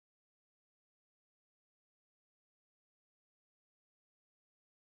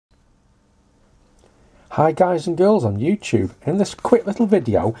Hi guys and girls on YouTube. In this quick little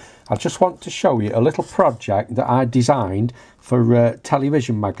video I just want to show you a little project that I designed for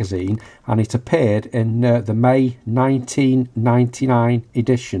Television magazine, and it appeared in the May 1999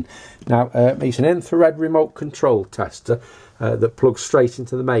 edition. Now it's an infrared remote control tester that plugs straight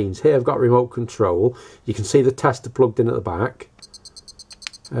into the mains. Here I've got remote control. You can see the tester plugged in at the back.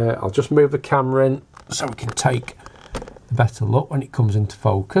 I'll just move the camera in so we can take a better look when it comes into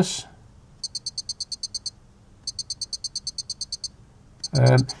focus.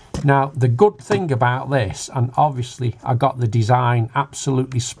 Now the good thing about this, and obviously I got the design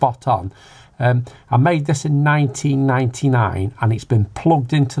absolutely spot on, I made this in 1999 and it's been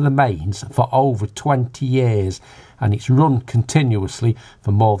plugged into the mains for over 20 years, and it's run continuously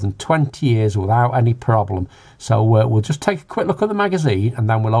for more than 20 years without any problem. So we'll just take a quick look at the magazine and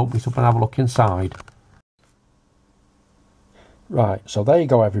then we'll open it up and have a look inside. Right, so there you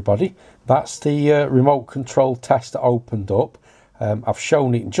go everybody, that's the remote control tester opened up. I've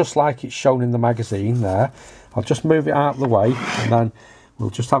shown it just like it's shown in the magazine there. I'll just move it out of the way and then we'll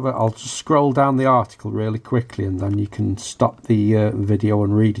just have I'll just scroll down the article really quickly and then you can stop the video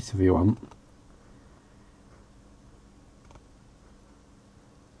and read it if you want.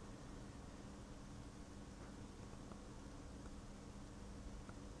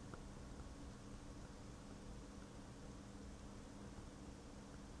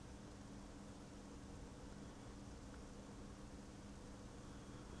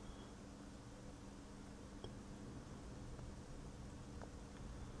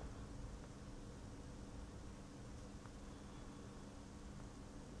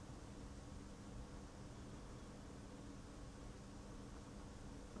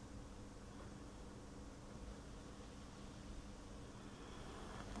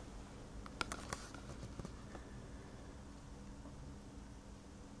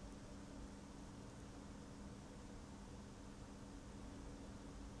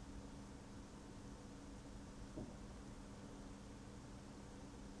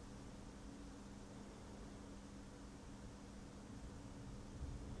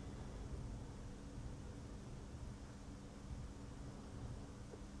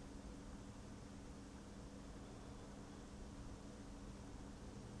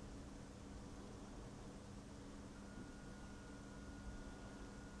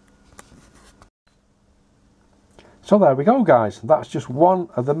 So there we go guys, that's just one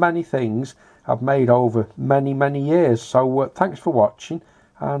of the many things I've made over many years. So thanks for watching,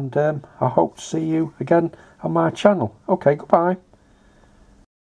 and I hope to see you again on my channel. Okay, goodbye.